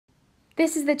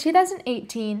This is the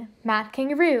 2018 Math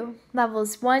Kangaroo,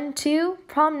 Levels 1-2,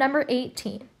 Problem number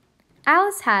 18.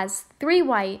 Alice has 3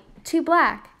 white, 2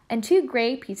 black, and 2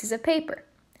 gray pieces of paper.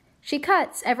 She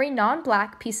cuts every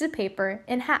non-black piece of paper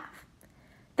in half.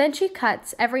 Then she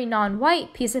cuts every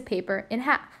non-white piece of paper in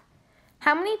half.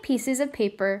 How many pieces of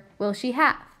paper will she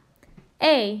have?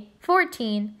 A.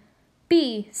 14,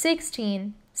 B.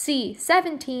 16, C.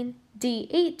 17, D.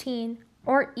 18,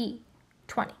 or E.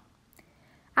 20.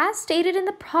 As stated in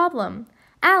the problem,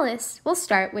 Alice will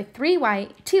start with 3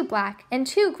 white, 2 black, and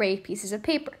 2 gray pieces of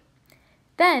paper.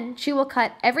 Then she will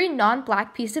cut every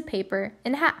non-black piece of paper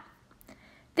in half.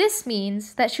 This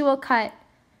means that she will cut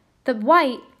the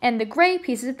white and the gray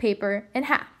pieces of paper in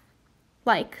half,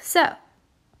 like so.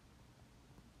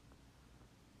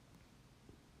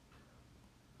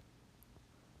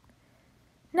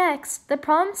 Next, the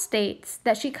problem states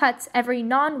that she cuts every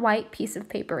non-white piece of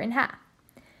paper in half.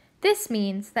 This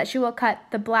means that she will cut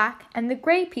the black and the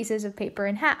gray pieces of paper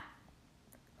in half,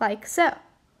 like so.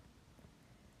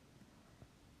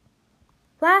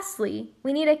 Lastly,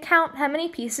 we need to count how many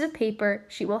pieces of paper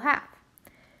she will have.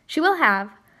 She will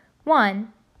have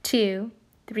 1, 2,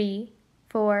 3,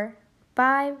 4,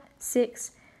 5,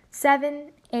 6,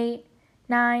 7, 8,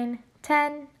 9,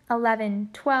 10, 11,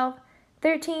 12,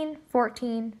 13,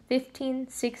 14, 15,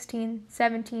 16,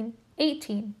 17,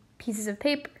 18 pieces of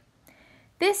paper.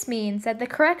 This means that the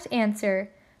correct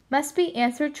answer must be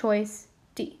answer choice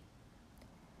D.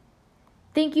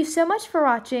 Thank you so much for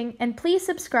watching, and please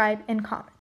subscribe and comment.